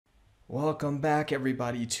Welcome back,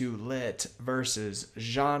 everybody, to Lit versus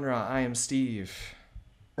Genre. I am Steve,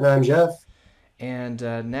 And I'm Jeff. and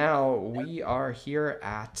now we are here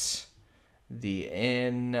at the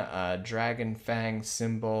inn, Dragon Fang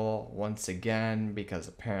symbol once again because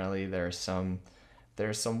apparently there's some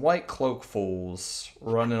white cloak fools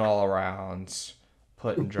running all around,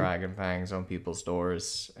 putting dragon fangs on people's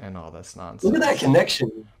doors and all this Look at that nonsense.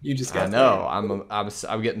 connection you just I got there. know.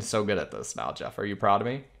 I'm getting so good at this now, Jeff. Are you proud of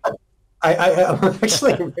me? I'm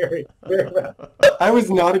actually very, very proud. I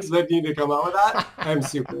was not expecting you to come out with that. I'm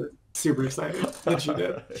super, super excited that you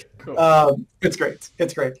did. Cool. It's great.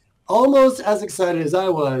 It's great. Almost as excited as I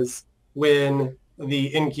was when the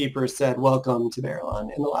innkeeper said, "Welcome to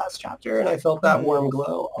Maryland" in the last chapter, and I felt that Mm-hmm. warm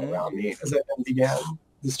glow all around Mm-hmm. me as I then began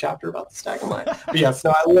this chapter about the Stag Line. But yes,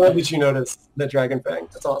 no, I love that you noticed the dragon fang.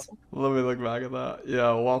 That's awesome. Let me look back at that.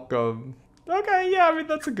 Yeah, welcome. Okay, yeah, I mean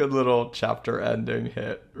that's a good little chapter ending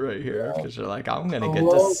hit right here Yeah, because you're like, I'm gonna I get to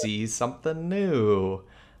love it. see something new.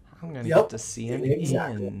 I'm gonna get Yep, to see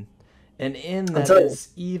exactly. an inn I'm that telling you. is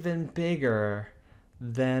even bigger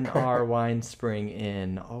than our wine spring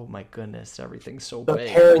inn. Oh my goodness, everything's so The big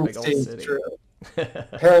in the big parents old is city. true.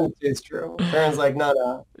 Parents is true. Parents like, no,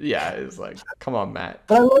 no. Yeah, it's like, come on, Matt.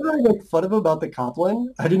 But I love that I make fun of him about the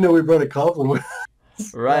Coplin. I didn't know we brought a Coplin with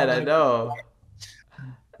us. And Right, I'm I like, know. I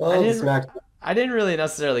oh, the didn't smack. I didn't really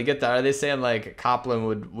necessarily get that. Are they saying like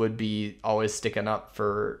Copland would be always sticking up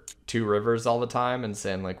for Two Rivers all the time and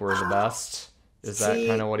saying like we're the best? Is that kind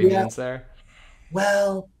See, of what he yeah. means there?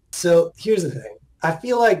 Well, so here's the thing. I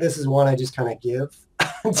feel like this is one I just kind of give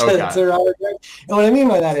Okay. to Robert Greig. And what I mean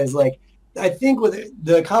by that is like, I think with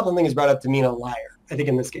the Coplin thing is brought up to mean a liar, I think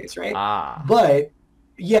in this case, right? Ah. But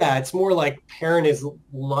yeah, it's more like parent is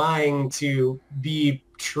lying to be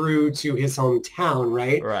true to his hometown,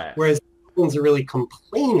 right? Right. Whereas ones are really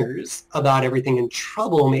complainers about everything and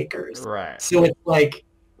troublemakers. Right. So it's like,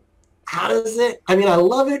 how does it? I mean, I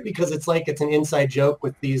love it because it's like it's an inside joke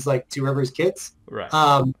with these like Two Rivers kids. Right.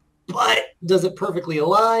 But does it perfectly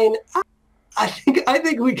align? I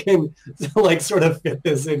think we can like sort of fit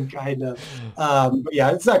this in kind of. But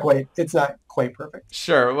yeah, it's not quite perfect.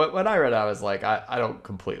 Sure. When I read it, I was like, I don't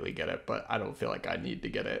completely get it, but I don't feel like I need to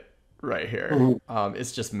get it right here. Mhm.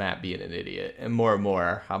 It's just Matt being an idiot. And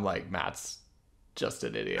more, I'm like, Matt's just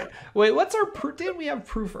an idiot. Wait, what's our proof? Didn't we have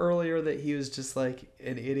proof earlier that he was just like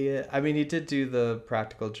an idiot? I mean, he did do the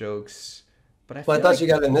practical jokes, but I Well, I feel thought like you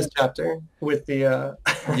got it in this chapter with the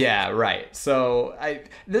yeah, right. So I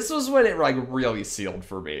this was when it like really sealed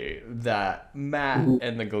for me that Matt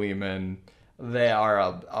and the Gleeman they are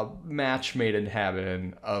a match made in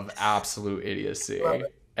heaven of absolute love idiocy,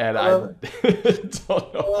 it. and I I love it.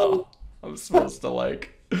 don't know Um, how I'm supposed to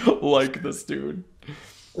like this dude.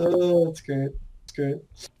 oh, that's great. That's great.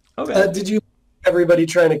 Okay. Did you everybody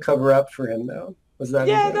trying to cover up for him though? Was that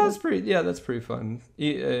Yeah, that was enjoyable? pretty. Yeah, that's pretty fun.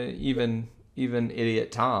 Even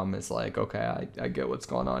idiot Tom is like, okay, I get what's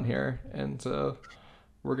going on here, and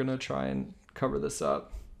we're gonna try and cover this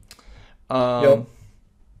up. Yep. Um,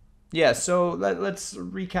 yeah. So let's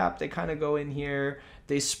recap. They kind of go in here.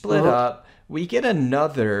 They split Uh-huh. up. We get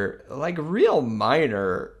another like real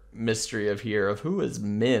minor mystery of here of who is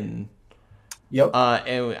Min. Yep.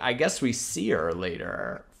 And I guess we see her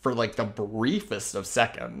later for like the briefest of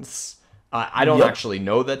seconds. I don't Yep. actually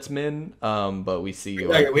know that's Min, but we see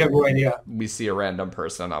Exactly. like We have no idea. we see a random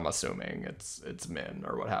person. I'm assuming it's Min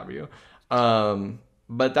or what have you.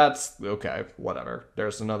 But that's okay. Whatever.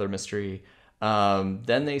 There's another mystery.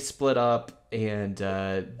 Then they split up, and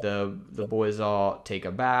the boys all take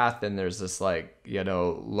a bath, and there's this like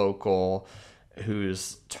local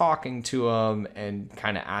who's talking to him and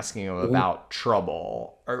kind of asking him Mhm. about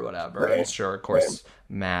trouble or whatever. And Right. sure, of Right. course,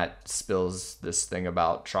 Matt spills this thing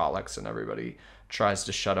about Trollocs, and everybody tries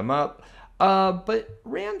to shut him up. But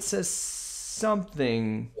Rand says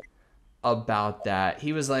something about that.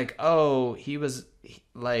 He was like, "Oh,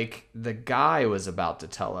 like the guy was about to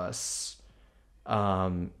tell us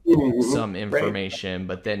Mhm. some Right. information,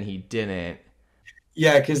 but then he didn't."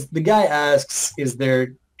 Yeah, because the guy asks, "Is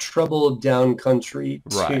there trouble down country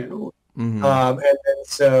Right. too?" Mm-hmm. And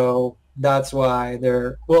so that's why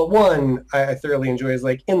they're well. One I thoroughly enjoy is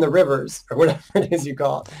like in the rivers or whatever it is you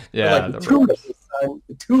call it. They're like Yeah, the the two rivers. rivers, son,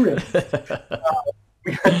 the two rivers.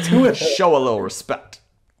 We got two of them. Show a little respect.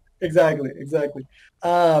 Exactly, exactly.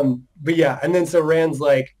 But yeah, and then so Rand's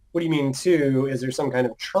like, "What do you mean two? Is there some kind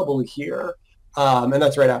of trouble here?" And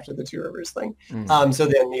that's right after the Two Rivers thing. Mm. So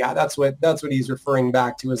then, yeah, that's what he's referring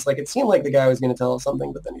back to. Is like it seemed like the guy was going to tell us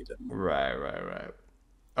something, but then he didn't. Right, right, right.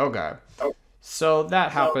 Okay. Oh, So that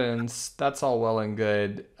so happens. That's all well and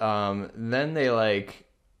good. Then they like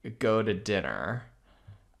go to dinner.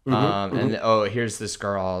 And oh, here's this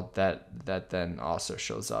girl that then also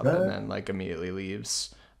shows up and Right. then like immediately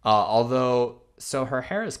leaves. Although, so her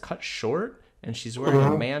hair is cut short and she's wearing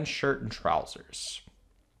a man's shirt and trousers.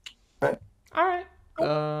 Right. All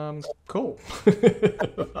right. Cool.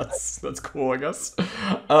 That's cool, I guess.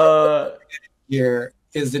 Uh, Here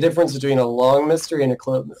is the difference between a long mystery and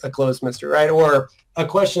a closed mystery, right? Or a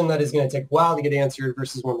question that is going to take a while to get answered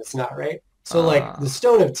versus one that's not, right? So like the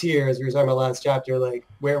Stone of Tears, we were talking about last chapter, like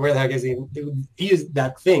where the heck is he? He is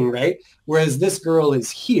that thing, right? Whereas this girl is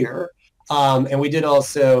here. And we did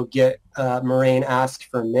also get Moiraine asked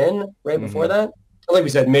for Min right before that. Like we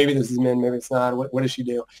said, maybe this is Min, maybe it's not. What does she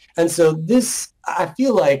do? And so this, I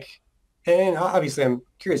feel like, and obviously I'm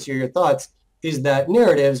curious to hear your thoughts, is that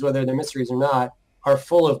narratives, whether they're mysteries or not, are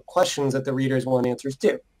full of questions that the readers want answers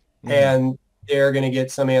to. And they're going to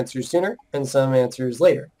get some answers sooner and some answers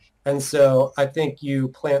later. And so I think you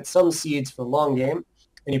plant some seeds for the long game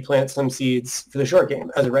and you plant some seeds for the short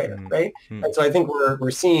game as a writer, right? And so I think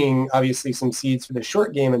we're seeing obviously some seeds for the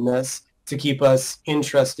short game in this to keep us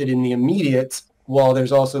interested in the immediate, while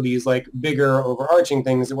there's also these like bigger overarching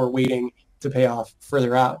things that we're waiting to pay off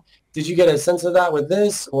further out. Did you get a sense of that with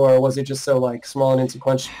this, or was it just so like small and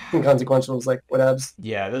inconsequential? It was like whatevs?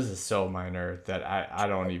 yeah, this is so minor that I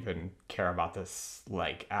don't even care about this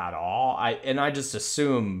like at all. I just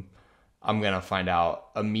assume I'm gonna find out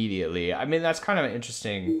immediately. I mean, that's kind of an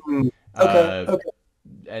interesting, Okay. uh,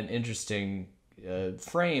 an interesting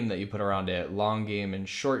frame that you put around it, long game and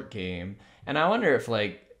short game. And I wonder if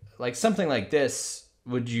like something like this,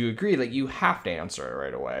 would you agree like you have to answer it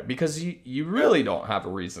right away because you really don't have a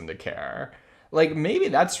reason to care. Like maybe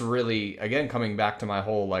that's really again coming back to my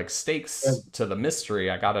whole like stakes to the mystery.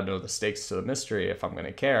 I got to know the stakes to the mystery if I'm going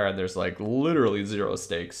to care. And there's like literally zero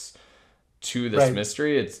stakes to this Right.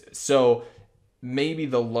 mystery. It's so maybe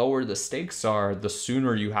the lower the stakes are, the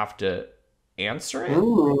sooner you have to answer it.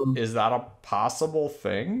 Ooh. Is that a possible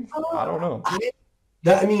thing? I don't know.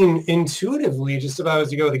 I mean, intuitively, just if I was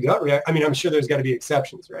to go with the gut react, I mean, I'm sure there's got to be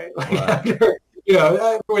exceptions, right? Like Right. after,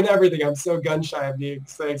 with everything, I'm so gun shy of being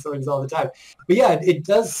saying something all the time. But yeah, it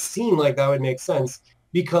does seem like that would make sense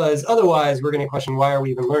because otherwise we're going to question why are we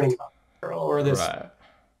even learning about the girl or this, Right.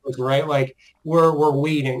 right? Like we're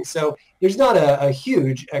waiting. So there's not a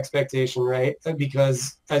huge expectation, right?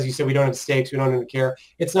 Because as you said, we don't have stakes, we don't have care.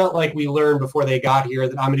 It's not like we learned before they got here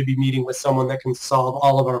that I'm going to be meeting with someone that can solve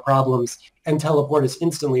all of our problems and teleport us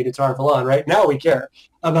instantly to Tarvalon, right? Now we care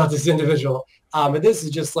about this individual. But this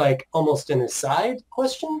is just like almost an aside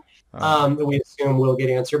question that we assume will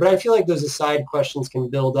get answered. But I feel like those aside questions can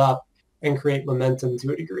build up and create momentum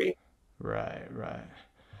to a degree. Right. Right.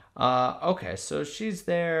 Okay, so she's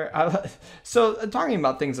there. So talking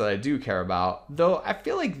about things that I do care about, though, I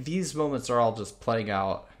feel like these moments are all just playing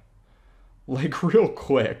out like real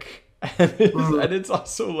quick, and it's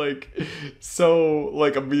also like so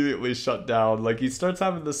like immediately shut down. Like he starts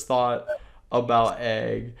having this thought about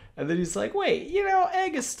Egg, and then he's like, "Wait,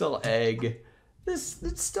 Egg is still Egg.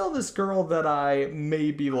 It's still this girl that I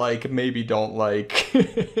maybe like, maybe don't like.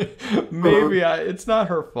 It's not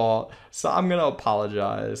her fault, so I'm gonna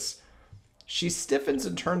apologize." She stiffens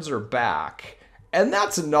and turns her back. And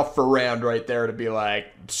that's enough for Rand right there to be like,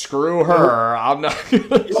 screw her. I'm not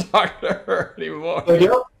gonna talk to her anymore.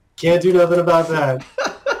 Yep, can't do nothing about that.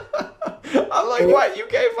 I'm like, what? You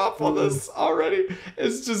gave up on this already?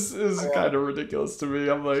 It's kind of ridiculous to me.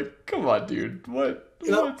 I'm like, come on, dude.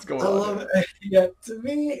 What's going I on love here? it. Yeah, to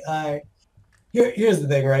me, here's the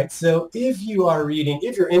thing, right? So if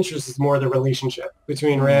your interest is more the relationship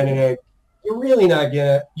between Rand and Egg, you're not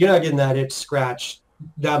getting that itch scratched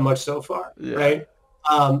that much so far, Yeah. right?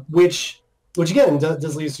 Which again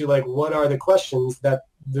does lead to like, what are the questions that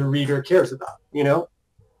the reader cares about,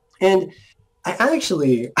 And I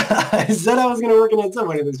actually, I said I was going to work in it some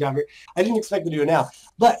way in this chapter. I didn't expect to do it now,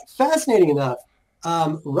 but fascinating enough,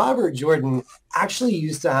 Robert Jordan actually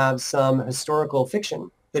used to have some historical fiction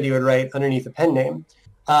that he would write underneath a pen name.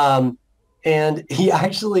 And he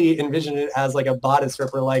actually envisioned it as like a bodice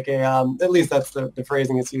ripper, like at least that's the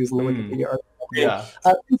phrasing that's used in the Wikipedia article. Yeah.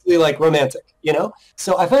 Basically like romantic,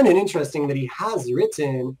 So I find it interesting that he has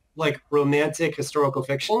written like romantic historical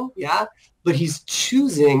fiction, yeah, but he's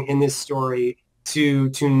choosing in this story to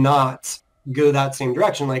not go that same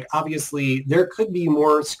direction. Like obviously there could be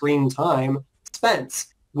more screen time spent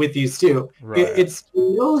with these two. Right. He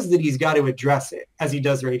knows that he's got to address it as he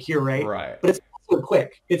does right here, right? Right. But it's so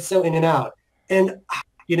quick. It's so in and out. And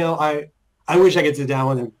I wish I could sit down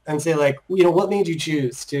with him and say like, what made you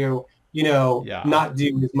choose to, not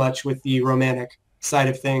do as much with the romantic side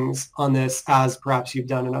of things on this as perhaps you've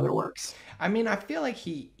done in other works. I mean, I feel like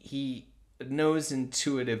he knows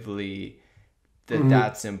intuitively that Mhm.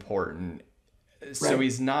 that's important. So Right.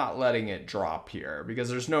 he's not letting it drop here because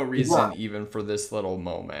there's no reason even for this little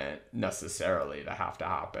moment necessarily to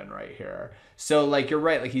happen right here. So like you're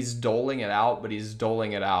right, like he's doling it out, but he's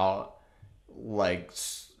doling it out like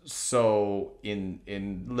so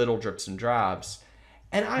in little drips and drabs.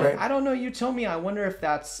 And Right. I don't know, you tell me. I wonder if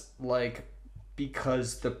that's like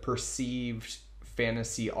because the perceived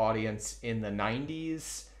fantasy audience in the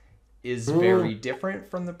 90s is Mm. very different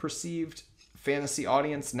from the perceived fantasy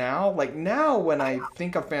audience now. Like now when I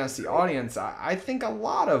think of fantasy audience, I think a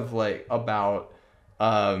lot of like about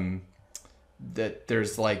um that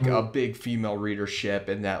there's like a Mm. big female readership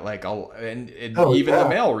and that like and Oh even the yeah.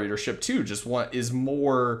 male readership too just want is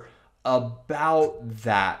more about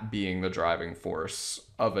that being the driving force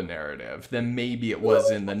of a narrative than maybe it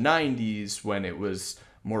was in the 90s when it was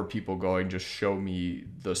more people going just show me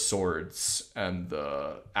the swords and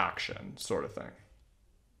the action sort of thing.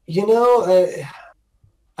 You know,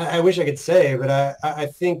 I wish I could say, but I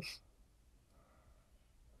think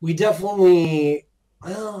we definitely,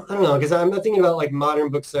 well, I don't know, because I'm thinking about like modern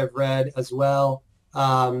books I've read as well.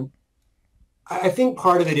 Um, I think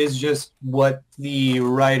part of it is just what the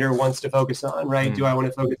writer wants to focus on, right? Do I Mm, want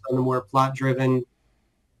to focus on the more plot-driven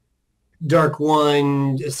Dark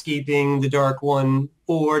One escaping the Dark One,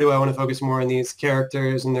 or do I want to focus more on these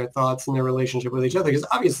characters and their thoughts and their relationship with each other? Because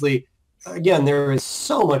obviously, again, there is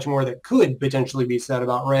so much more that could potentially be said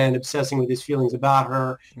about Rand obsessing with his feelings about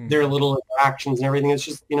her, their mm, little interactions and everything. It's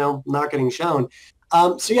just, not getting shown.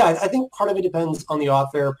 So yeah, I think part of it depends on the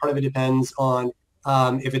author. Part of it depends on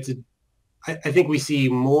if it's a I think we see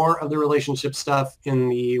more of the relationship stuff in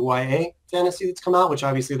the YA fantasy that's come out, which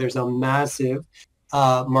obviously there's a massive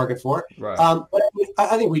market for. right. But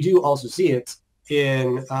I think we do also see it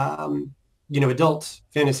in adult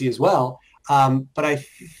fantasy as well. But I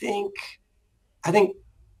think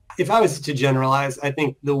if I was to generalize, I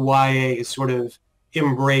think the YA has sort of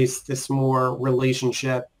embraced this more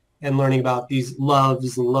relationship and learning about these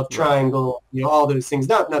loves and love Right. triangle, all those things.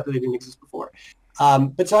 Not that they didn't exist before.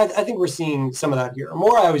 But so I think we're seeing some of that here.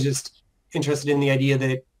 More, I was just interested in the idea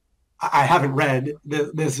that I haven't read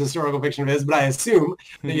this historical fiction of his, but I assume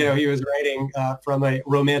that he was writing from a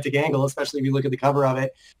romantic angle, especially if you look at the cover of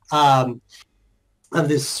it, of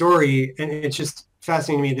this story, and it's just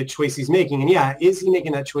fascinating to me the choice he's making. And yeah, is he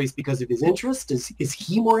making that choice because of his interest? Is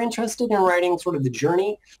he more interested in writing sort of the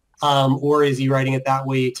journey, or is he writing it that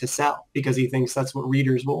way to sell because he thinks that's what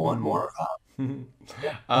readers will want Mm-hmm. more?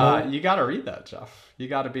 Yeah, I don't know. You got to read that, Jeff. You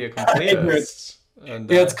got to be a I agree. completist. And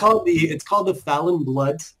Yeah, it's called the Fallon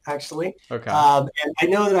Blood, actually. okay, And I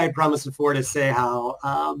know that I promised before to say how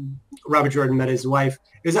Robert Jordan met his wife.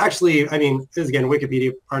 It was actually, I mean, this is again a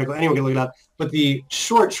Wikipedia article. Anyone can look it up. But the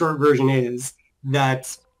short version is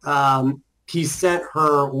that he sent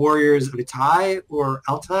her Warriors of Itai or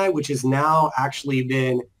Altai, which has now actually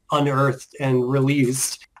been unearthed and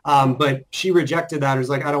released. But she rejected that. It was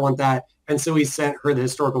like, I don't want that. And so he sent her the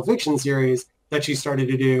historical fiction series that she started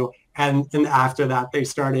to do. And after that, they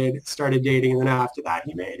started dating. And then after that,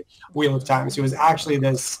 he made Wheel of Time. So it was actually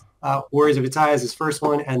this Warriors of Itai as his first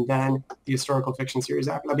one, and then the historical fiction series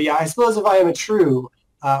after that. But yeah, I suppose if I am a true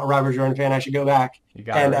Robert Jordan fan, I should go back you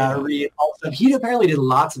got to and read it. read all stuff. He apparently did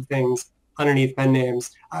lots of things underneath pen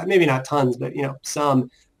names. Maybe not tons, but some.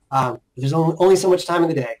 There's only so much time in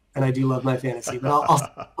the day, and I do love my fantasy. But I'll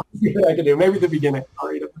see what I can do. Maybe at the beginning, I'll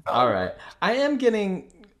read it. All right, I am getting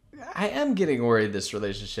worried this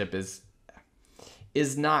relationship is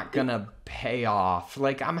not gonna pay off.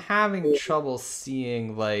 Like I'm having trouble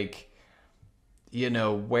seeing like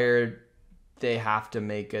where they have to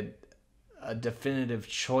make a definitive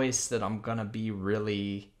choice that I'm gonna be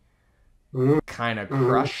really Mm-hmm. kind of Mm-hmm.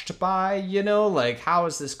 crushed by, like how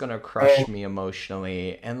is this gonna crush Right. me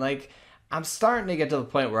emotionally? And like I'm starting to get to the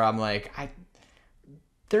point where I'm like,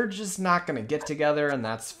 they're just not gonna get together and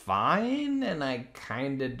that's fine, and I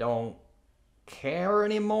kinda don't care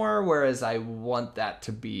anymore, whereas I want that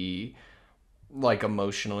to be like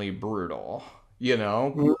emotionally brutal,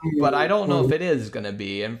 but I don't know Mm-hmm. if it is gonna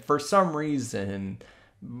be, and for some reason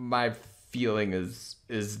my feeling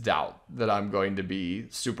is doubt that I'm going to be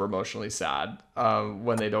super emotionally sad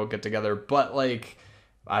when they don't get together. But like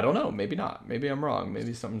I don't know, maybe not, maybe I'm wrong,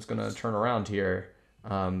 maybe something's gonna turn around here.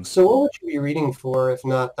 So what would you be reading for if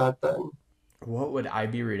not that then? What would I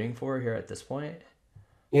be reading for here at this point?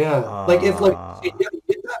 Yeah. Like if uh you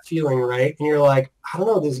get that feeling, right? And you're like, I don't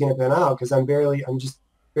know if this is gonna pan out because I'm just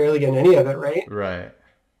barely getting any of it, right? right.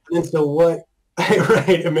 And then so what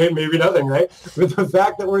right, and maybe nothing, right? With the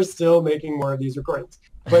fact that we're still making more of these recordings.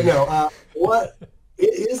 But no, what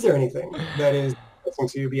is there anything that is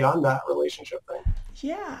interesting to you beyond that relationship thing?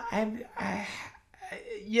 Yeah,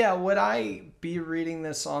 yeah. Would I be reading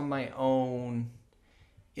this on my own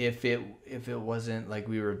if it wasn't like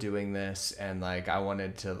we were doing this and like I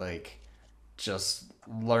wanted to like just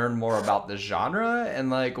learn more about the genre and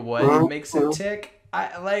like what makes it tick?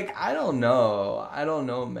 I don't know. I don't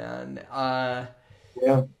know, man.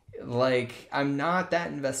 Yeah. Like I'm not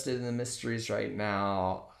that invested in the mysteries right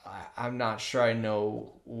now. I'm not sure I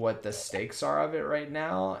know what the stakes are of it right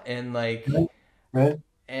now, and like Right. Right.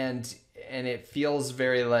 and and it feels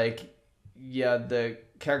very like, yeah, the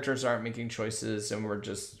characters aren't making choices and we're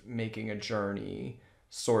just making a journey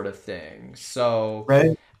sort of thing. So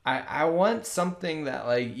Right. I want something that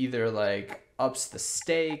like either like ups the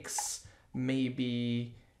stakes,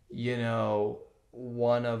 maybe, you know,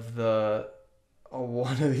 one of the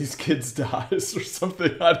one of these kids dies or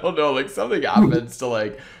something. I don't know, like something happens to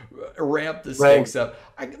like ramp the Right. stakes up.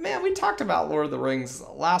 Man, we talked about Lord of the Rings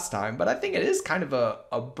last time, but I think it is kind of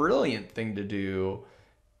a brilliant thing to do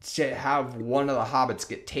to have one of the hobbits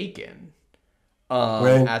get taken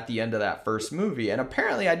Right. at the end of that first movie. And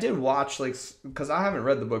apparently I did watch, like, because I haven't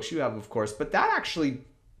read the books, you have, of course, but that actually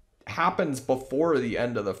happens before the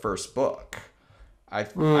end of the first book. I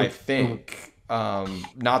think.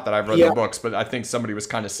 Not that I've read the books, but I think somebody was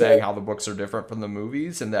kind of saying how the books are different from the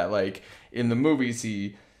movies, and that like in the movies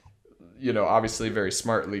he, you know, obviously very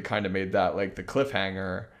smartly kind of made that like the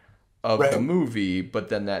cliffhanger of the movie, but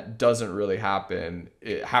then that doesn't really happen.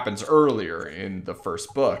 It happens earlier in the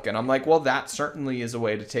first book. And I'm like, well, that certainly is a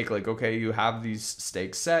way to take like, okay, you have these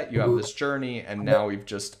stakes set, you have this journey, and now we've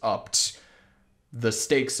just upped the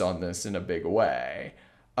stakes on this in a big way.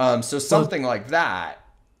 So something like that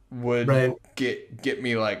would get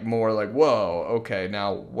me like more like, whoa, okay,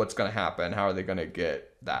 now what's going to happen? How are they going to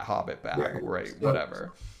get that hobbit back? Right.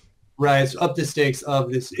 Whatever. Right. So up the stakes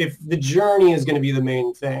of this. If the journey is going to be the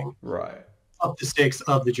main thing, right, up the stakes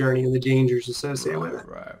of the journey and the dangers associated with it.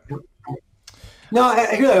 Right. No,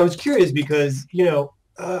 I hear that. I was curious because, you know,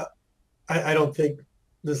 I don't think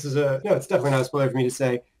this is it's definitely not a spoiler for me to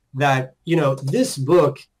say that, you know, this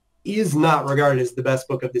book is not regarded as the best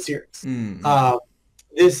book of the series.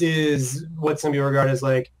 This is what some people regard as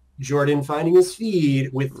like Jordan finding his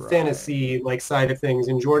feet with the fantasy like side of things,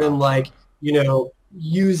 and Jordan like, you know,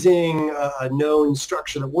 using a known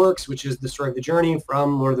structure that works, which is the story of the journey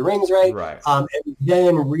from Lord of the Rings, right? And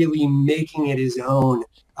then really making it his own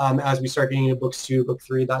as we start getting into books 2, book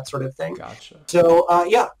 3, that sort of thing. Gotcha. So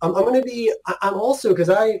I'm going to be. I'm also, because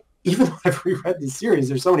even though I've reread this series,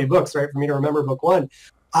 there's so many books, right, for me to remember book 1.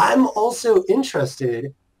 I'm also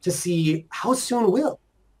interested to see how soon will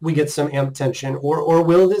we get some amp tension, or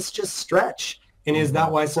will this just stretch? And is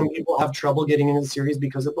that why some people have trouble getting into the series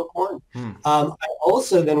because of book 1? I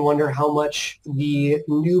also then wonder how much the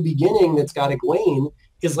new beginning that's got Egwene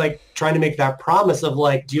is like trying to make that promise of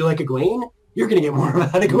like, do you like Egwene? You're going to get more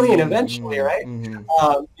about Egwene eventually, right?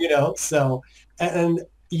 You know, so, and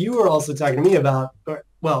you were also talking to me about,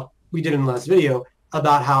 well, we did in the last video,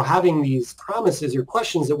 about how having these promises or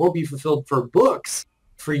questions that won't be fulfilled for books,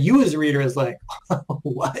 for you as a reader is like,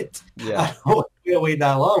 what? Yeah. I don't want to wait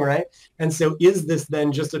that long, right? And so is this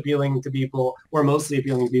then just appealing to people, or mostly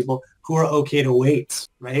appealing to people who are okay to wait,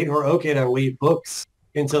 right? Who are okay to wait books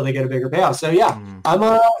until they get a bigger payoff. So yeah,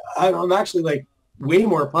 I'm actually like way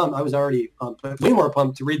more pumped. I was already pumped, but way more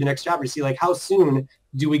pumped to read the next chapter to see like how soon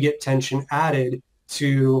do we get tension added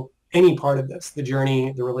to any part of this, the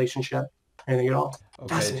journey, the relationship, anything at all.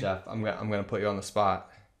 Okay, Jeff, I'm gonna put you on the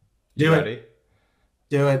spot. You ready?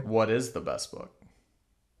 Do it. What is the best book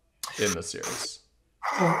in the series?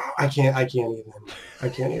 I can't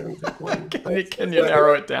even pick one. Can you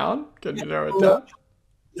narrow it down? Can you narrow it down?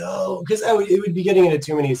 No, because it would be getting into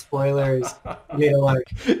too many spoilers. You know, like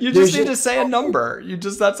you just need to say a number.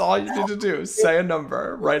 That's all you need to do. Say a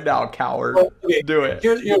number right now, coward. Okay, do it.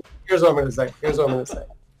 Here's what I'm gonna say.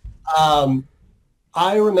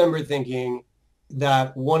 I remember thinking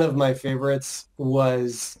that one of my favorites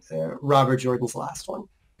was Robert Jordan's last one,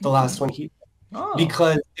 the last one he did.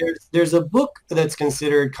 Because there's a book that's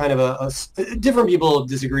considered kind of a different people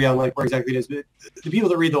disagree on like where exactly it is, but the people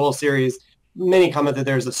that read the whole series, many comment that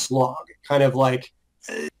there's a slog, kind of like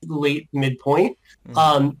late midpoint.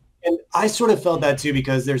 And I sort of felt that too,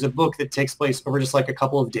 because there's a book that takes place over just like a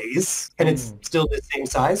couple of days and it's still the same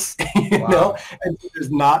size, you know, and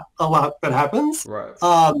there's not a lot that happens. Right.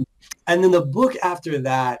 And then the book after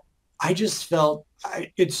that, I just felt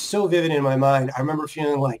it's so vivid in my mind. I remember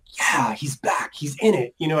feeling like, yeah, he's back. He's in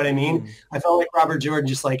it. You know what I mean? I felt like Robert Jordan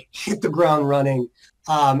just like hit the ground running.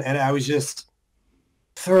 And I was just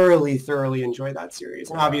thoroughly enjoyed that series,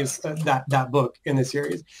 and that book in the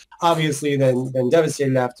series. Obviously, then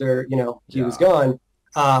devastated after he was Yeah. gone,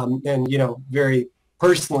 and very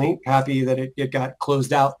personally happy that it got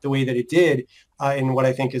closed out the way that it did, in what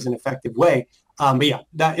I think is an effective way. But yeah,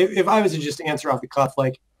 that if I was to just answer off the cuff,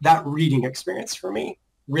 like that reading experience for me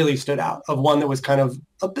really stood out, of one that was kind of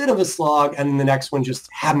a bit of a slog, and then the next one just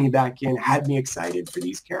had me back in, had me excited for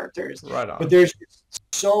these characters. Right But on. there's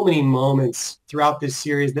so many moments throughout this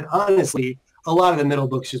series that honestly, a lot of the middle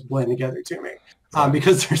books just blend together to me, Right.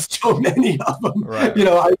 because there's so many of them. Right.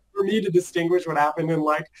 For me to distinguish what happened in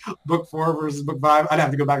like book 4 versus book 5, I'd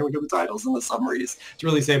have to go back and look at the titles and the summaries to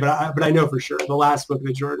really say. But I know for sure the last book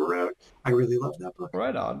that Jordan wrote, I really love that book.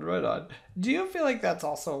 Right on, right on. Do you feel like that's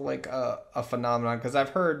also like a phenomenon? Because I've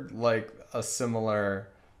heard like a similar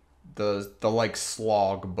the like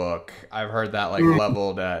slog book. I've heard that like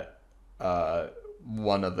leveled at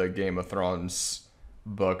one of the Game of Thrones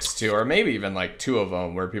books too, or maybe even like two of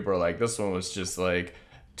them, where people are like, this one was just like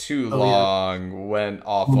too Oh yeah. long, went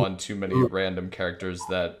off on too many random characters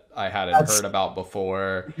that I hadn't That's heard about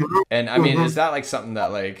before. And I mean, is that like something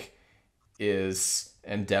that like is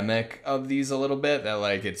endemic of these a little bit, that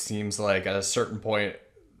like it seems like at a certain point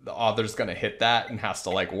the author's gonna hit that and has to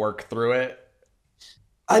like work through it?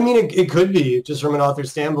 I mean, it could be just from an author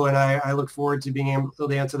standpoint. I look forward to being able to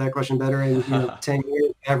answer that question better in 10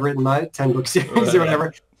 years. I've written my 10-book series or Right.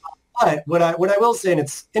 whatever. But what I will say, and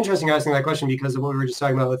it's interesting asking that question because of what we were just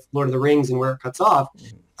talking about with Lord of the Rings and where it cuts off.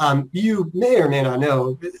 You may or may not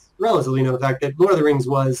know, relatively know the fact that Lord of the Rings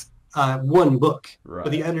was one book,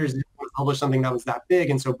 but the Right. editors didn't want to publish something that was that big,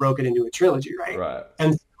 and so broke it into a trilogy, right? Right.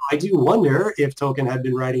 And so I do wonder if Tolkien had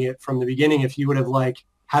been writing it from the beginning, if he would have like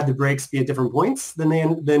had the breaks be at different points than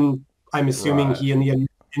I'm assuming Right. he in the end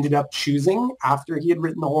ended up choosing after he had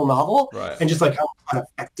written the whole novel, Right. and just like how it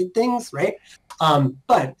affected things, right?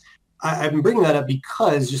 But I've been bringing that up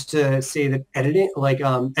because just to say that editing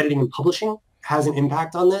and publishing has an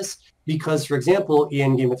impact on this. Because, for example,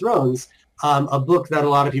 in Game of Thrones, a book that a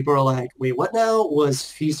lot of people are like, wait, what now? Was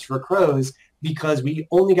Feast for Crows, because we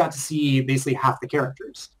only got to see basically half the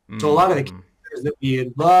characters. So a lot of the Mm. characters that we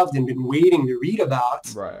had loved and been waiting to read about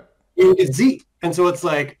Right. in Z. And so it's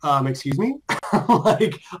like, excuse me,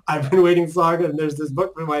 like I've been waiting so long, and there's this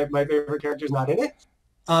book, but my favorite character's not in it.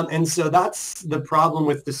 And so that's the problem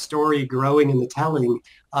with the story growing in the telling.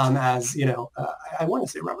 I want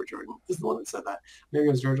to say Robert Jordan is the one that said that. Maybe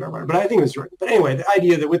it was George R. R. Martin, but I think it was Jordan. But anyway, the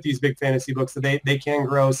idea that with these big fantasy books that they can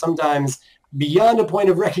grow sometimes beyond a point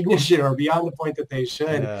of recognition or beyond the point that they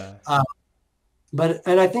should. Yeah.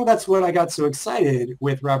 And I think that's what I got so excited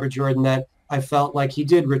with Robert Jordan, that I felt like he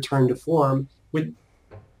did return to form with,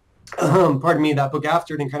 pardon me, that book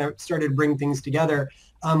after it, and kind of started to bring things together.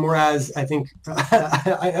 Whereas I think,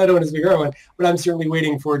 I don't want to speak for everyone, but I'm certainly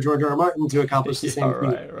waiting for George R. R. Martin to accomplish the Yeah, same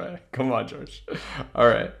thing. right. Come on, George. All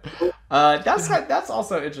right. That's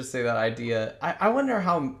also interesting, that idea. I wonder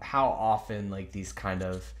how often like these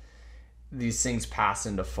things pass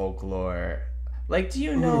into folklore. Like, do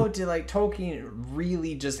you know, did like Tolkien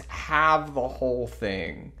really just have the whole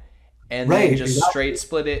thing and then Right, just exactly. straight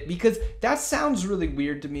split it? Because that sounds really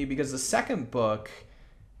weird to me, because the second book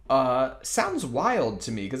sounds wild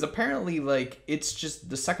to me, because apparently like it's just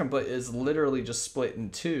the second book is literally just split in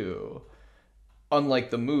two, unlike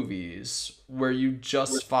the movies where you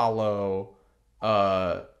just follow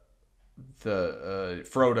uh the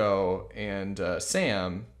Frodo and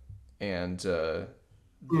Sam and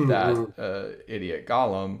that Mhm. idiot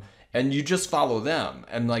Gollum, and you just follow them,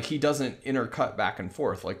 and like he doesn't intercut back and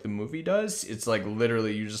forth like the movie does. It's like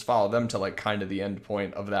literally you just follow them to like kind of the end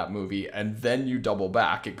point of that movie, and then you double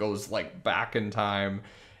back. It goes like back in time,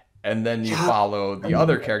 and then you Yeah. follow the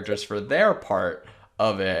other characters for their part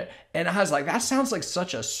of it. And I was like, that sounds like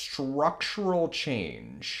such a structural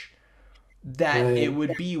change that it Right.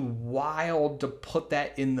 would be wild to put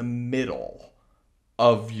that in the middle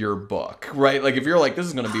of your book, right? Like if you're like, this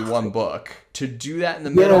is going to be one book, to do that in the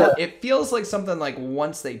middle, Yeah. it feels like something like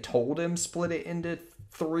once they told him split it into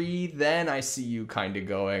three, then I see you kind of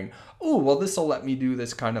going, oh, well, this will let me do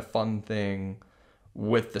this kind of fun thing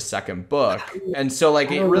with the second book. And so like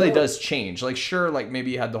I it don't really know. does change. Like sure, like maybe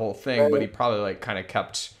he had the whole thing, but Right. he probably like kind of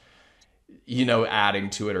kept adding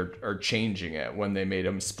to it, or changing it when they made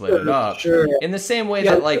him split it Sure. up. Sure. In the same way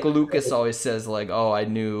Yeah. that like Lucas always says like, oh, I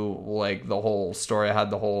knew like the whole story. I had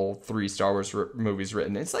the whole three Star Wars movies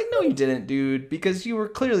written. It's like, no, you didn't, dude, because you were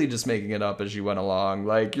clearly just making it up as you went along.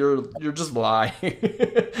 Like you're just lying.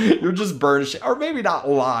 You're just or maybe not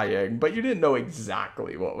lying, but you didn't know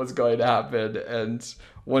exactly what was going to happen. And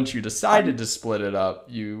once you decided to split it up,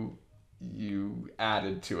 you you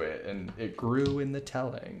added to it, and it grew in the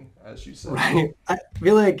telling, as you said. Right. I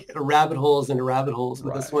feel like rabbit holes into rabbit holes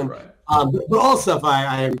with this Right, one. right. But all stuff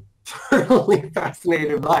I am thoroughly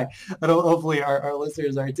fascinated by. I don't, hopefully our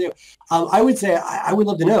listeners are too. I would say I would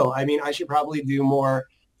love to know. I mean, I should probably do more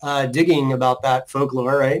digging about that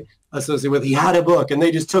folklore, right? Associated with he had a book and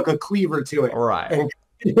they just took a cleaver to it Right. and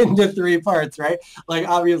cut it into three parts, right? Like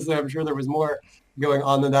obviously I'm sure there was more going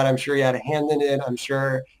on than that. I'm sure he had a hand in it. I'm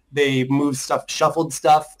sure they moved stuff, shuffled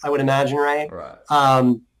stuff, I would imagine, right? Right.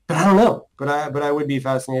 But I don't know. But I would be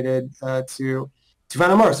fascinated to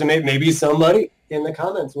find out more. So maybe somebody in the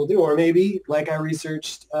comments will do, or maybe like I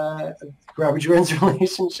researched Robert Jordan's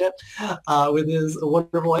relationship with his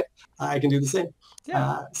wonderful wife, I can do the same.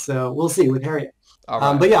 Yeah. So we'll see with Harriet.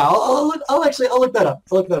 Right. But yeah, I'll look that up.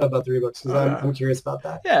 I'll look that up about 3 books because I'm curious about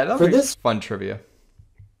that. Yeah, that'll be fun trivia.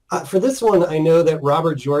 For this one, I know that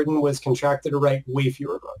Robert Jordan was contracted to write way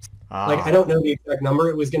fewer books. Like I don't know the exact number.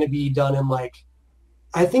 It was going to be done in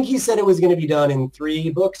I think he said it was going to be done in 3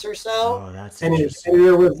 books or so. Oh, that's and his interesting.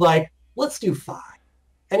 editor was like, let's do 5.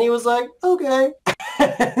 And he was like, okay.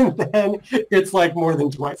 And then it's like more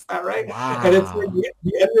than twice that, right? Wow. And it's like,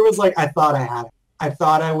 the editor was like, I thought I had it. I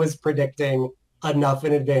thought I was predicting enough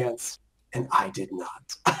in advance. And I did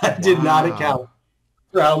not. I did not account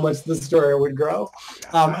for how much the story would grow.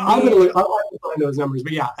 I'm going to look, I'll have to find those numbers.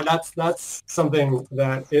 But yeah, that's something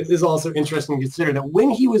that is also interesting to consider, that when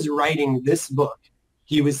he was writing this book,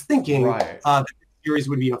 he was thinking that the series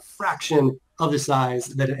would be a fraction of the size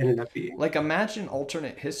that it ended up being. Like imagine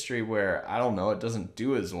alternate history where, I don't know, it doesn't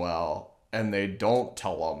do as well and they don't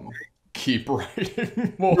tell them keep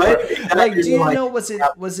writing more. Right? Exactly. Like, do you know, was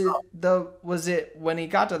it when he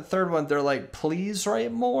got to the 3rd one, they're like, please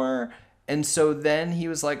write more? And so then he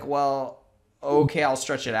was like, well, okay, I'll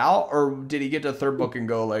stretch it out. Or did he get to the 3rd book and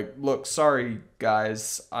go like, look, sorry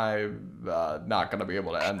guys, I'm not going to be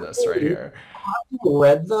able to end this right here? Having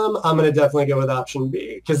read them, I'm going to definitely go with option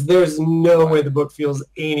B, because there's no way the book feels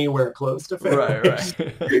anywhere close to finish.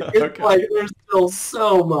 Right. It's like there's still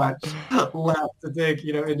so much left to take,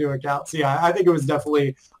 into account. So yeah, I think it was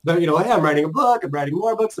definitely, hey, I'm writing a book, I'm writing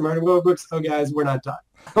more books, I'm writing more books. Oh guys, we're not done.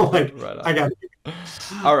 I got it.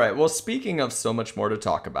 All right. Well, speaking of so much more to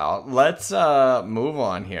talk about, let's move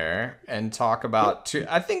on here and talk about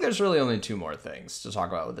I think there's really only 2 more things to talk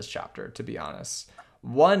about with this chapter, to be honest.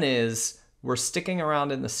 One is we're sticking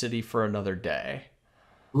around in the city for another day.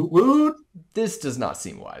 This does not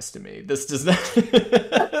seem wise to me. This does not.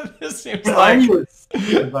 This seems like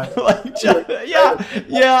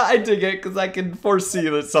yeah, I dig it because I can foresee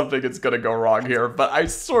that something is going to go wrong here, but I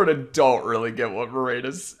sort of don't really get what Moiraine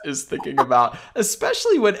is thinking about,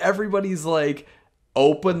 especially when everybody's like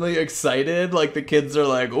openly excited. Like the kids are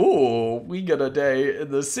like, "Oh, we get a day in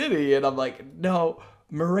the city," and I'm like, "No,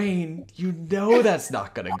 Moiraine, you know that's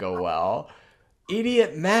not going to go well."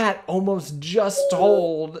 Idiot Matt almost just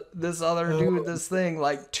told this other dude this thing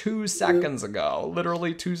like 2 seconds ago,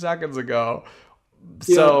 literally 2 seconds ago.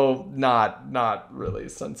 So not really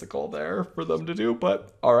sensical there for them to do,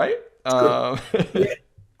 but all right. I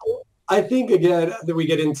think again that we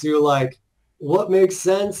get into like what makes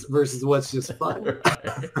sense versus what's just fun,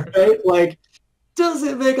 right? Like, does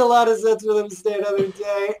it make a lot of sense for them to stay another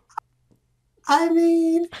day? I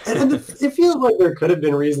mean, and it feels like there could have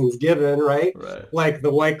been reasons given, right? Like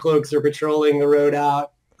the White Cloaks are patrolling the road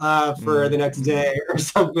out for the next day or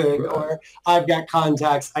something, or I've got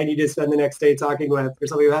contacts I need to spend the next day talking with or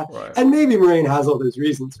something like that. And maybe Moiraine has all those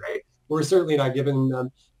reasons, right? We're certainly not giving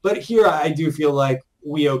them. But here I do feel like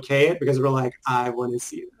we okay it because we're like, I want to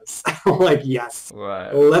see this. Like, yes,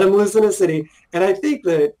 let him loose in a city. And I think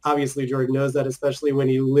that obviously Jordan knows that, especially when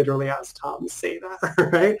he literally has Tom say that,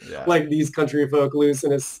 right? Yeah. Like these country folk loose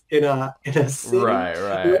in a city.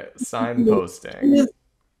 Right. Signposting.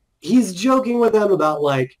 He's joking with them about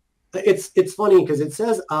like, it's funny because it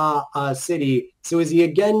says a city. So is he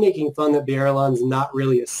again making fun that Baerlon's not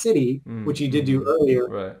really a city, which he did do earlier?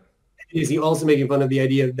 Right. Is he also making fun of the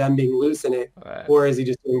idea of them being loose in it? Or is he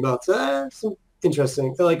just doing both? So some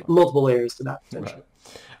interesting, like multiple layers to that potential.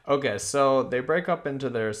 Okay, so they break up into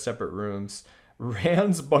their separate rooms.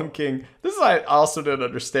 Rand's bunking. This I also didn't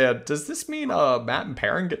understand. Does this mean Matt and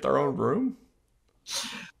Perrin get their own room?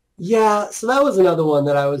 Yeah, so that was another one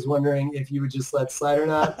that I was wondering if you would just let slide or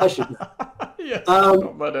not. I should know.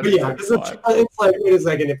 But yeah, it's like, wait a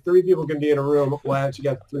second, if 3 people can be in a room, why don't you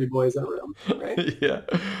get 3 boys in a room, right? Yeah,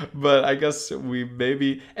 but I guess we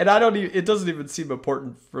maybe, and it doesn't even seem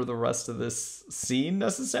important for the rest of this scene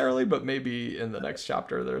necessarily, but maybe in the next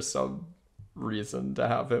chapter there's some reason to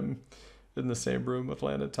have him in the same room with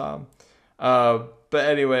Lan and Tom. But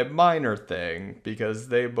anyway, minor thing, because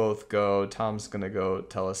they both go, Tom's gonna go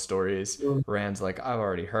tell us stories. Rand's like, I've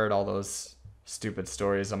already heard all those stupid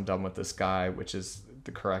stories. I'm done with this guy, which is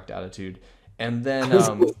the correct attitude. And then, this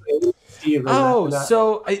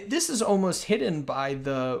is almost hidden by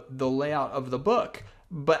the layout of the book.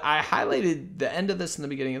 But I highlighted the end of this and the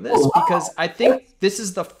beginning of this because I think this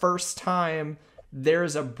is the first time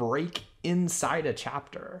there's a break inside a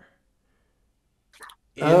chapter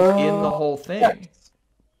in the whole thing.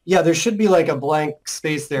 Yeah, there should be like a blank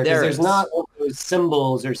space there because there's not all those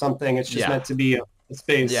symbols or something. It's just meant to be a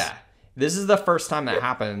space. Yeah, this is the first time that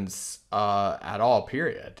happens at all,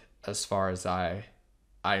 period, as far as I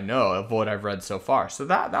know of what I've read so far. So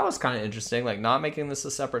that was kind of interesting, like not making this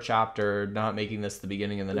a separate chapter, not making this the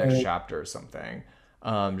beginning of the next chapter or something.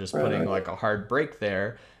 Just putting like a hard break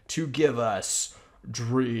there to give us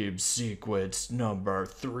dream sequence number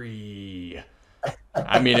 3.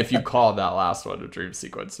 I mean, if you call that last one a dream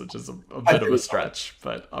sequence, which is a bit of a stretch,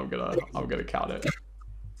 but I'm gonna count it.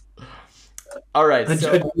 All right, a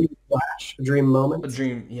dream flash, a dream moment, a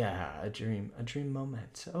dream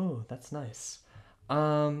moment. Oh, that's nice.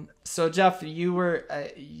 So Jeff,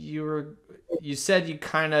 you said you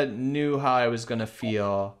kind of knew how I was gonna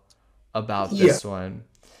feel about this one.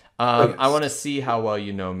 I want to see how well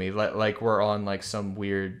you know me. Like we're on like some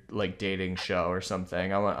weird like dating show or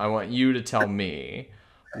something. I want you to tell me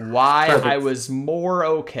why I was more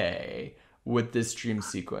okay with this dream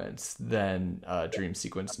sequence than dream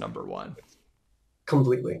sequence number 1.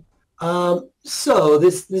 Completely. So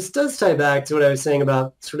this does tie back to what I was saying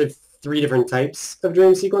about sort of 3 different types of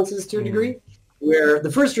dream sequences to a degree, where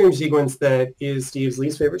the first dream sequence that is Steve's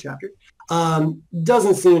least favorite chapter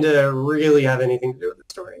doesn't seem to really have anything to do with the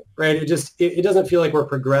story, right? It doesn't feel like we're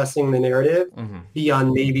progressing the narrative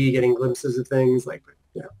beyond maybe getting glimpses of things like,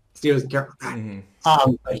 Steve doesn't care about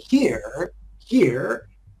that. But here,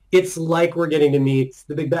 it's like we're getting to meet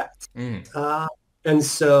the big bats. And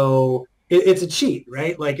so it's a cheat,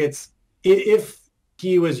 right? Like if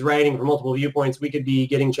he was writing from multiple viewpoints, we could be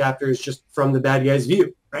getting chapters just from the bad guy's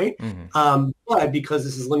view, right? But because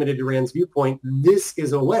this is limited to Rand's viewpoint, this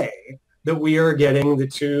is a way that we are getting the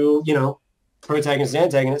 2, protagonists and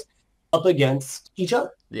antagonists up against each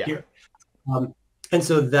other here. And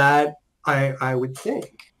so that I would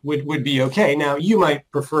think would be okay. Now, you might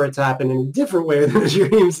prefer it to happen in a different way than a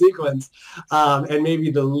dream sequence, and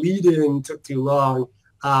maybe the lead-in took too long,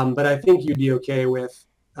 but I think you'd be okay with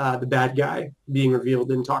the bad guy being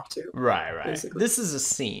revealed and talked to. Right. Basically. This is a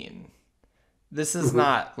scene. This is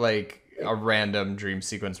not like a random dream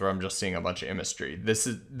sequence where I'm just seeing a bunch of imagery. This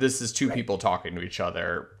is 2 people talking to each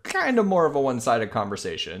other. Kind of more of a one-sided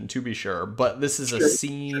conversation, to be sure, but this is a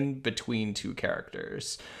scene between 2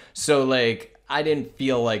 characters. So like I didn't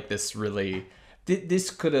feel like this really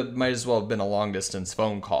this might as well have been a long distance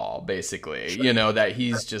phone call, basically. That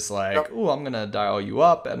he's just like, oh, I'm gonna dial you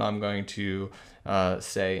up and I'm going to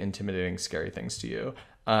say intimidating, scary things to you.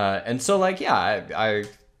 And so like, I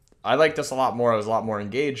like this a lot more. I was a lot more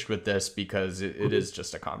engaged with this because it is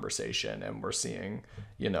just a conversation and we're seeing,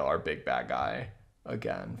 our big bad guy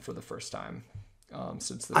again for the first time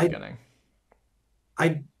since the beginning.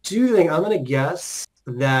 I do think, I'm going to guess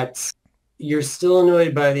that you're still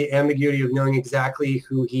annoyed by the ambiguity of knowing exactly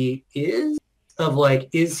who he is, of like,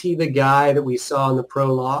 is he the guy that we saw in the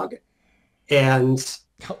prologue? And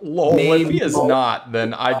if he is not,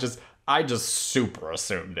 then I just super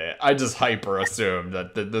assumed it. I just hyper assumed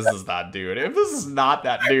that this is that dude. If this is not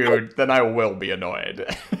that dude, then I will be annoyed.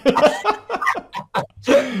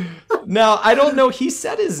 Now, I don't know. He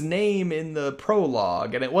said his name in the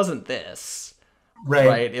prologue, and it wasn't this.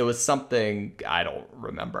 Right? It was something, I don't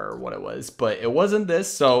remember what it was, but it wasn't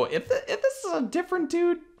this. So if this is a different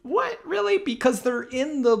dude, what? Really? Because they're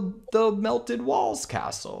in the Melted Walls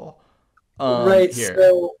castle. Right. Here.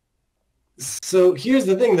 So here's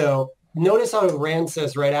the thing, though. Notice how Rand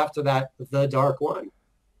says right after that, the Dark One.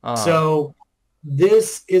 So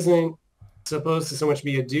this isn't supposed to so much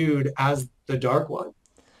be a dude as the Dark One.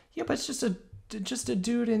 Yeah, but it's just a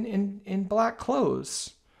dude in black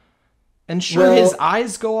clothes. And sure, his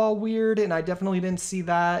eyes go all weird, and I definitely didn't see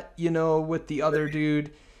that, with the other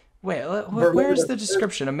dude. Wait, where's the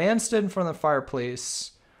description? A man stood in front of the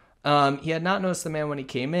fireplace. He had not noticed the man when he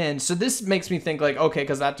came in. So this makes me think like, okay,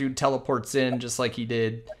 because that dude teleports in just like he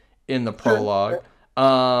did in the prologue.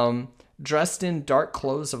 Dressed in dark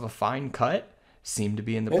clothes of a fine cut. Seemed to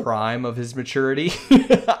be in the prime of his maturity.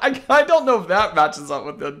 I don't know if that matches up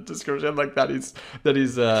with the description, like that he's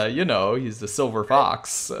he's the silver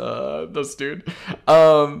fox, this dude.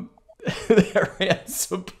 That Rand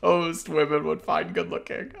supposed women would find good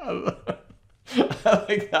looking. I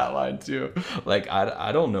like that line too. Like,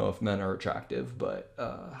 I don't know if men are attractive, but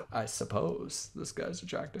I suppose this guy's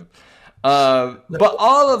attractive. But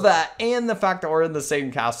all of that and the fact that we're in the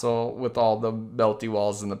same castle with all the melty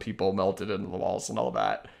walls and the people melted into the walls and all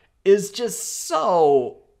that is just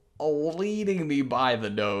so leading me by the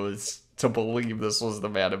nose to believe this was the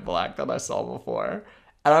man in black that I saw before.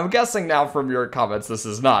 And I'm guessing now from your comments, this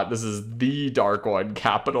is not. This is the Dark One,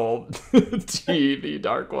 capital T, the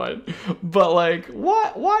Dark One. But like,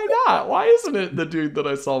 what? Why not? Why isn't it the dude that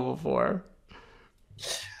I saw before?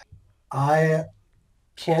 I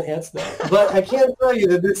can't answer that, but I can tell you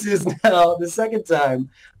that this is now the second time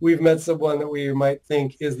we've met someone that we might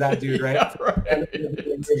think is that dude, right? Yeah, right. And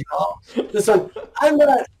this one, I'm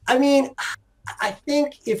not. I mean, I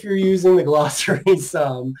think if you're using the glossary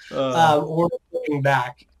some or looking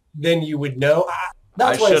back, then you would know.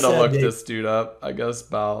 That's I should have looked this dude up. I guess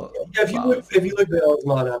about. Yeah, if you look the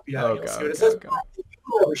Osmond up, yeah, okay, you'll see what it says. Okay.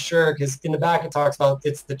 I'm never sure because in the back it talks about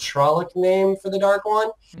it's the Trolloc name for the Dark One,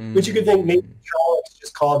 which you could think maybe Trollocs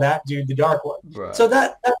just call that dude the Dark One. Right. So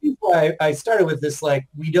that's why I started with this. Like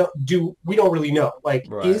we don't really know. Like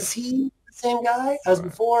is he the same guy as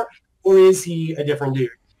before, or is he a different dude?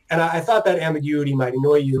 And I thought that ambiguity might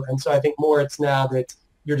annoy you, and so I think more it's now that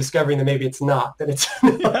you're discovering that maybe it's not. That it's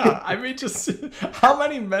yeah. I mean, just how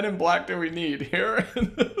many men in black do we need here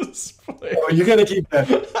in this place? Oh, you gotta keep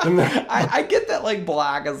that. I get that like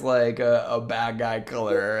black is like a bad guy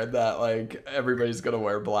color, and that like everybody's gonna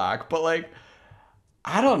wear black, but like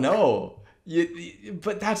I don't know.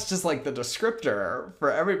 But that's just like the descriptor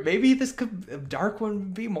for every. Maybe this could Dark One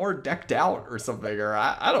be more decked out or something, or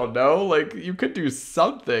I don't know. Like you could do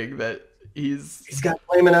something that he's got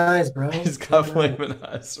flaming eyes, bro. He's got flaming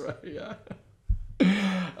eyes, right? Yeah.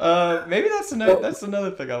 Maybe that's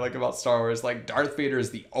another thing I like about Star Wars. Like Darth Vader is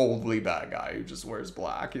the only bad guy who just wears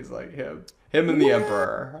black. He's like him and the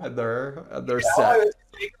Emperor, and they're set.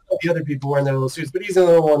 The other people wearing their little suits, but he's the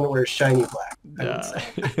only one that wears shiny black.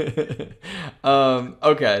 Yeah.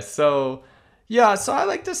 Okay, so yeah, so I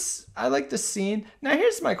like this scene. Now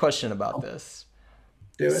here's my question about this.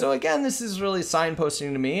 So again, this is really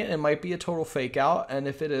signposting to me. It might be a total fake out, and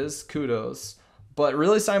if it is, kudos. But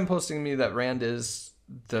really signposting to me that Rand is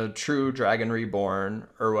the true Dragon Reborn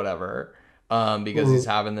or whatever. Because he's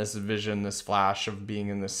having this vision, this flash of being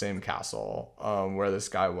in the same castle where this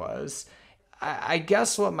guy was. I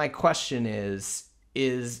guess what my question is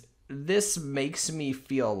this makes me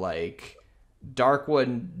feel like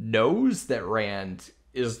Darkwood knows that Rand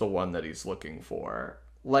is the one that he's looking for.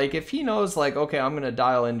 Like, if he knows, like, okay, I'm going to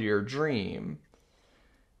dial into your dream,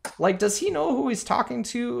 like, does he know who he's talking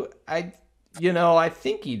to? I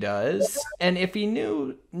think he does. And if he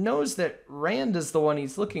knows that Rand is the one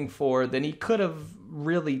he's looking for, then he could have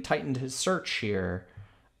really tightened his search here.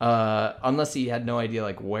 Unless he had no idea,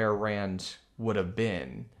 like, where Rand would have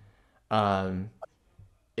been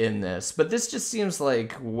in this. But this just seems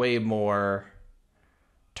like way more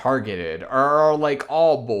targeted, or like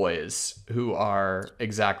all boys who are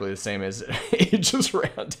exactly the same as age as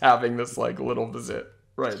Rand having this like little visit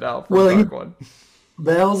right now from Dark One.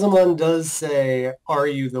 Belzamon does say, "Are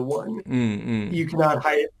you the one? You cannot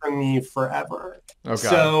hide it from me forever." Okay.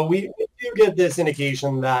 So we do get this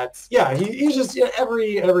indication that he's just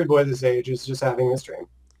every boy this age is just having this dream.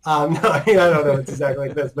 No, I mean, I don't know. It's exactly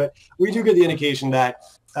like this, but we do get the indication that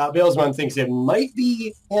Belzamon thinks it might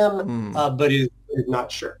be him, but is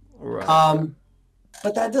not sure. Right.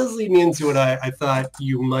 But that does lead me into what I thought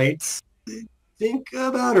you might think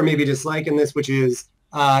about, or maybe dislike in this, which is,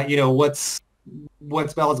 what's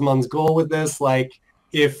Belzamon's goal with this? Like,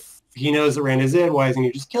 if he knows that Rand is in, why isn't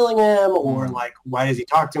he just killing him? Or like, why does he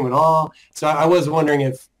talk to him at all? So I was wondering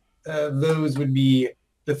if those would be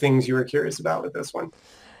the things you were curious about with this one.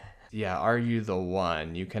 Yeah, are you the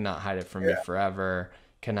one? You cannot hide it from me forever.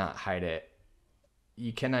 Cannot hide it.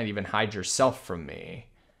 You cannot even hide yourself from me.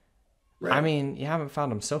 Right. I mean, you haven't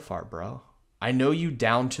found him so far, bro. I know you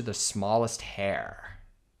down to the smallest hair.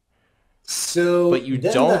 So, but you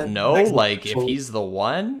don't know, like, if he's the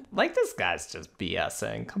one? Like, this guy's just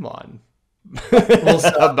BSing. Come on.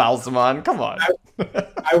 Balsamon, come on.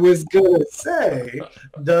 I was going to say,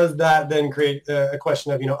 does that then create a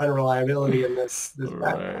question of, unreliability in this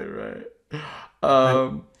Right.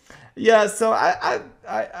 Yeah, so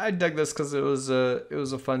I dug this because it was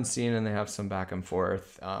a fun scene, and they have some back and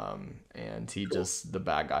forth, and the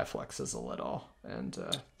bad guy flexes a little, and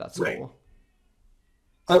that's cool.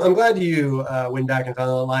 I'm glad you went back and found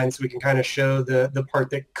the line so we can kind of show the part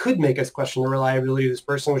that could make us question the reliability of this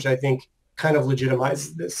person, which I think kind of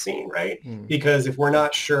legitimizes this scene, right? Because if we're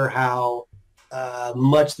not sure how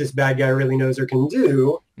much this bad guy really knows or can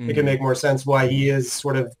do, it can Mm-hmm. make more sense why he is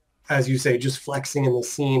sort of, as you say, just flexing in the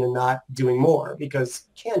scene and not doing more. Because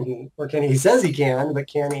can he? Or can he? He says he can, but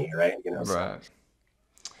can he? Right? You know. So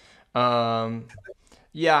Right. Um.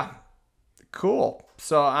 Yeah. Cool.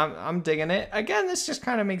 So I'm digging it. Again, this just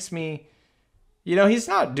kind of makes me, he's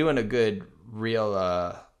not doing a good real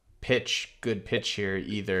good pitch here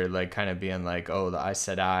either. Like kind of being like, oh, the Aes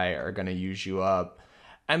Sedai are gonna use you up.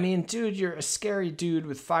 I mean, dude, you're a scary dude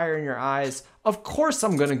with fire in your eyes. Of course,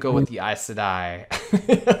 I'm gonna go with the Aes Sedai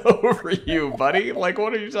over you, buddy. Like,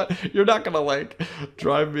 what are you talking? You're not gonna like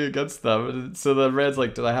drive me against them. So the Red's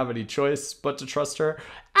like, did I have any choice but to trust her?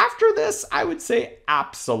 After this, I would say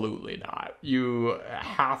absolutely not. You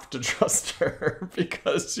have to trust her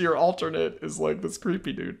because your alternate is like this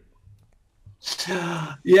creepy dude.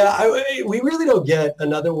 yeah, we really don't get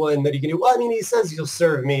another one that he can do. Well, I mean, he says you'll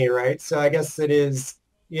serve me, right? So I guess it is,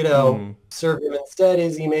 Mm, serve him instead.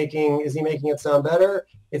 Is he making it sound better?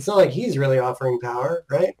 It's not like he's really offering power,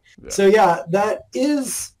 right? yeah. So yeah, that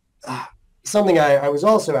is something I was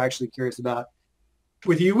also actually curious about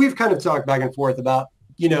with you. We've kind of talked back and forth about,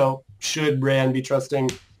 should Rand be trusting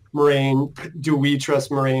Moiraine? Do we trust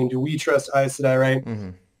Moiraine? Do we trust Aes Sedai, right?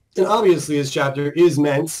 Mm-hmm. And obviously this chapter is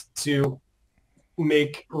meant to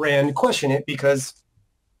make Rand question it because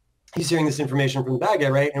he's hearing this information from the bad guy,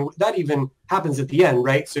 right? And that even happens at the end,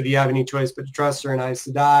 right? So do you have any choice but to trust her and Aes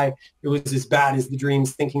Sedai? It was as bad as the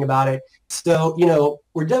dreams thinking about it. So,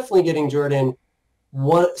 we're definitely getting Jordan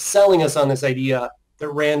selling us on this idea that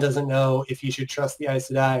Rand doesn't know if he should trust the Aes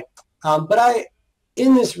Sedai. But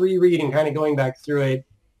in this reread and kind of going back through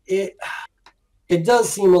it, it does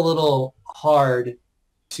seem a little hard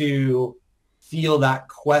to feel that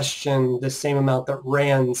question the same amount that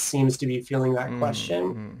Rand seems to be feeling that question.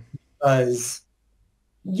 Mm-hmm. Because,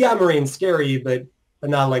 yeah, Moiraine's scary, but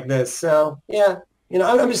not like this. So, yeah,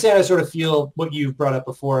 I'm just saying I sort of feel what you've brought up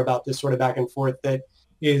before about this sort of back and forth that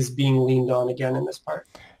is being leaned on again in this part.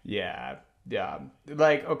 Yeah. Yeah.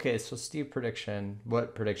 Like, okay, so Steve prediction.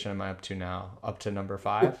 What prediction am I up to now? Up to number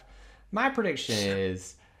 5? My prediction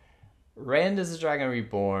is Rand is a dragon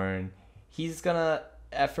reborn. He's gonna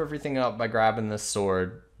F everything up by grabbing the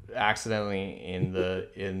sword accidentally in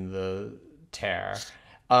the tear.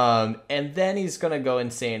 And then he's gonna go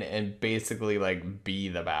insane and basically like be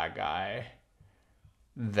the bad guy.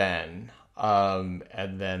 And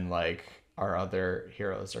then like our other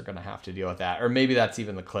heroes are gonna have to deal with that, or maybe that's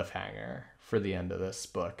even the cliffhanger for the end of this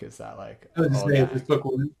book. Is that like, I was just oh saying, yeah, this book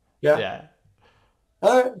one. Yeah. yeah.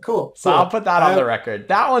 All right, cool. So I'll Cool. put that on the record.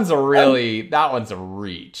 That one's a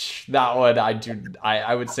reach. That one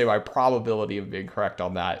I would say my probability of being correct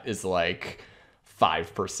on that is like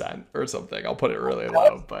 5% or something. I'll put it really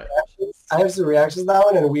low, but I have some reactions to that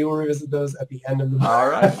one, and we will revisit those at the end of the book. all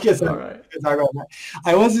right. Because All right. talk about that.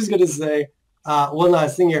 I was just going to say one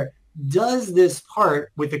last thing here. Does this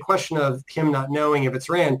part with the question of him not knowing if it's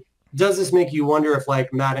Rand, does this make you wonder if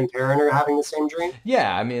like Matt and Perrin are having the same dream?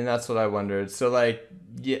 Yeah, I mean that's what I wondered. So like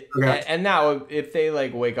yeah, Okay. and now if they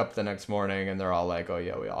like wake up the next morning and they're all like, "Oh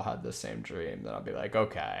yeah, we all had the same dream," then I'll be like,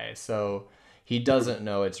 "Okay, so he doesn't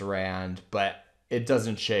know it's Rand, but it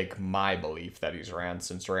doesn't shake my belief that he's Rand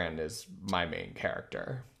since Rand is my main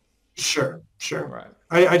character." Sure. Right.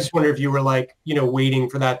 I just wonder if you were like, waiting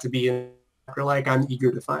for that to be in, or like, I'm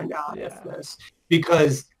eager to find out if Yeah. this.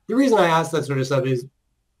 Because the reason I ask that sort of stuff is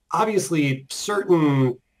obviously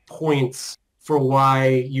certain points for why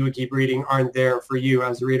you would keep reading aren't there for you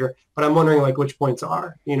as a reader, but I'm wondering like which points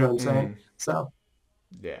are, you know what I'm saying? So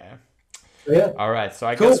Yeah. yeah, All right, so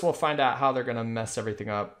I cool. guess we'll find out how they're gonna mess everything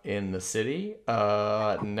up in the city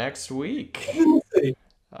next week.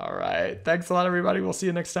 All right, thanks a lot, everybody. We'll see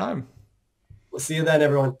you next time. We'll see you then,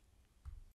 everyone.